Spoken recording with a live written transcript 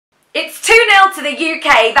It's 2-0 to the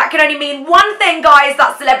UK. That can only mean one thing, guys.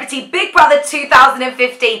 That's Celebrity Big Brother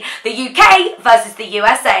 2015. The UK versus the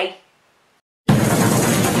USA.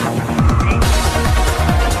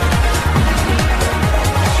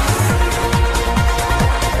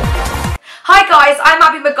 Hi guys, I'm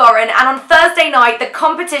Abby McGorran, and on Thursday night the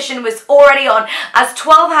competition was already on as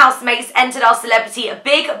 12 housemates entered our Celebrity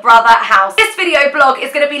Big Brother house. This video blog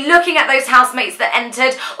is going to be looking at those housemates that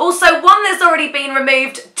entered, also one that's already been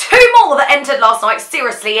removed, 2 more that entered last night,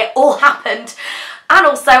 seriously it all happened, and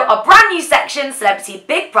also our brand new section, Celebrity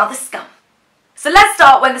Big Brother Scum. So let's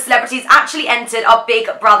start when the celebrities actually entered our Big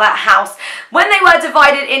Brother house. When they were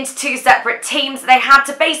divided into 2 separate teams, they had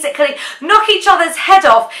to basically knock each other's head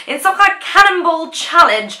off in some kind of cannonball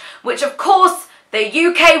challenge, which of course the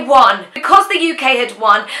UK won. Because the UK had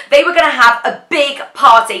won, they were going to have a big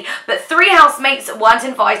party, but 3 housemates weren't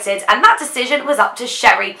invited, and that decision was up to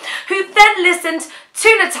Sherry, who then listened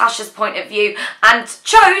to Natasha's point of view and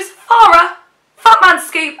chose Farah, Fatman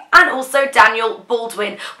Scoop and also Daniel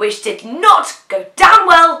Baldwin, which did not go down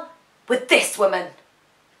well with this woman.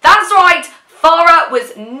 That's right, Farah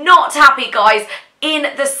was not happy, guys,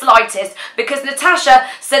 in the slightest, because Natasha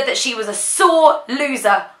said that she was a sore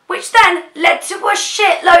loser, which then led to a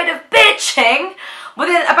shitload of bitching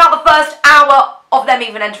within about the first hour of them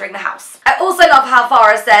even entering the house. I also love how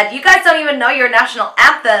Farah said, "You guys don't even know your national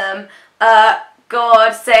anthem.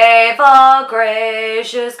 God save our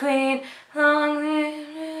gracious queen."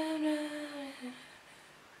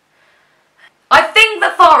 I think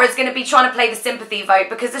that Farah is going to be trying to play the sympathy vote,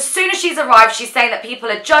 because as soon as she's arrived, she's saying that people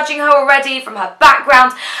are judging her already from her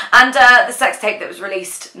background and the sex tape that was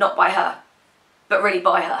released, not by her, but really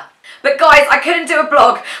by her. But guys, I couldn't do a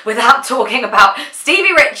blog without talking about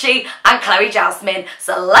Stevie Ritchie and Chloe Jasmine,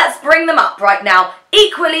 so let's bring them up right now.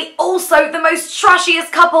 Equally, also the most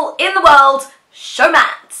trashiest couple in the world,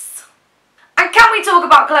 showmats. And can we talk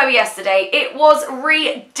about Chloe yesterday? It was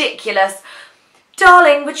ridiculous.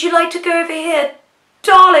 "Darling, would you like to go over here?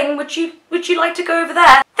 Darling, would you like to go over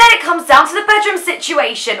there?" Then it comes down to the bedroom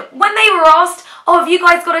situation. When they were asked, "Oh, have you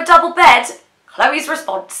guys got a double bed?" Chloe's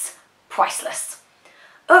response, priceless.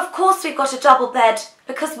 "Of course we've got a double bed,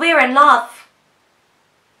 because we're in love."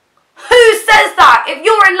 Who says that? If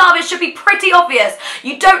you're in love, it should be pretty obvious.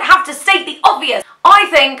 You don't have to state the obvious. I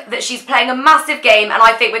think that she's playing a massive game, and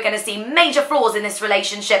I think we're going to see major flaws in this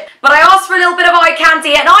relationship. But I asked for a little bit of eye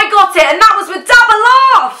candy, and I got it, and that was with Dapper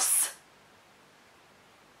Laughs!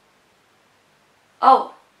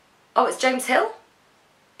 Oh, it's James Hill?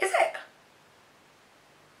 Is it?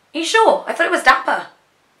 Are you sure? I thought it was Dapper.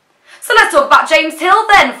 So let's talk about James Hill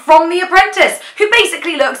then, from The Apprentice, who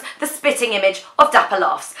basically looks the spitting image of Dapper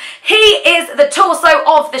Laughs. He is the torso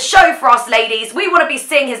of the show for us ladies. We want to be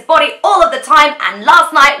seeing his body all of the time, and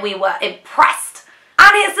last night we were impressed.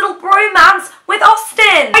 And his little bromance with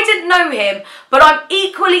Austin. I didn't know him, but I'm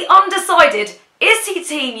equally undecided. Is he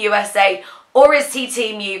Team USA or is he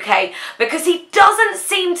Team UK? Because he doesn't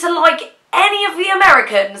seem to like any of the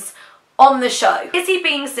Americans on the show. Is he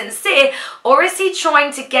being sincere, or is he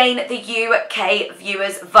trying to gain the UK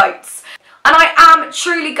viewers' votes? And I am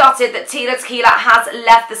truly gutted that Tila Tequila has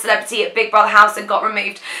left the Celebrity at Big Brother house and got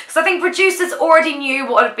removed, because I think producers already knew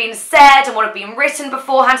what had been said and what had been written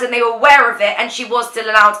beforehand, and they were aware of it, and she was still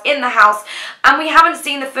allowed in the house, and we haven't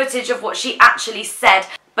seen the footage of what she actually said.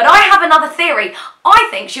 But I have another theory. I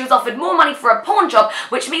think she was offered more money for a porn job,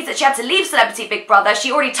 which means that she had to leave Celebrity Big Brother. She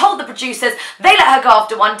already told the producers, they let her go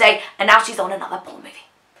after one day, and now she's on another porn movie.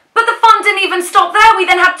 But the fun didn't even stop there. We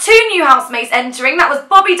then had 2 new housemates entering. That was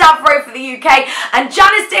Bobby Davro for the UK and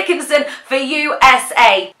Janice Dickinson for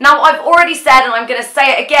USA. Now, I've already said, and I'm going to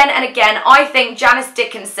say it again and again, I think Janice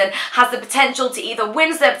Dickinson has the potential to either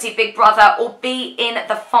win Celebrity Big Brother or be in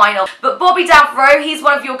the final. But Bobby Davro, he's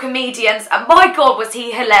one of your comedians, and my God, was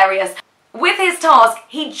he hilarious. With his task,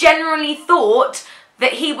 he genuinely thought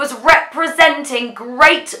that he was representing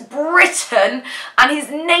Great Britain and his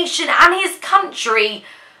nation and his country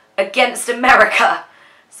against America.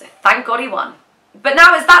 So thank God he won. But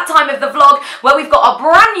now it's that time of the vlog where we've got our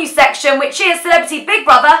brand new section, which is Celebrity Big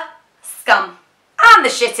Brother Scum. And the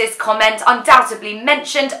shittest comment undoubtedly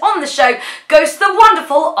mentioned on the show goes to the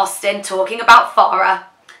wonderful Austin talking about Farah.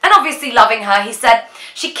 And obviously loving her, he said,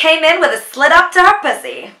 "She came in with a slit up to her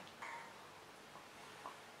pussy."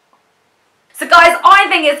 So guys, I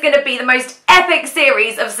think it's going to be the most epic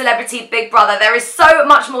series of Celebrity Big Brother. There is so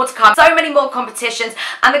much more to come, so many more competitions,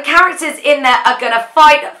 and the characters in there are going to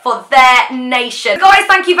fight for their nation. Guys,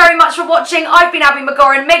 thank you very much for watching. I've been Abby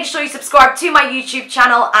McGorran. Make sure you subscribe to my YouTube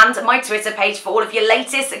channel and my Twitter page for all of your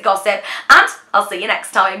latest gossip, and I'll see you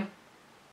next time.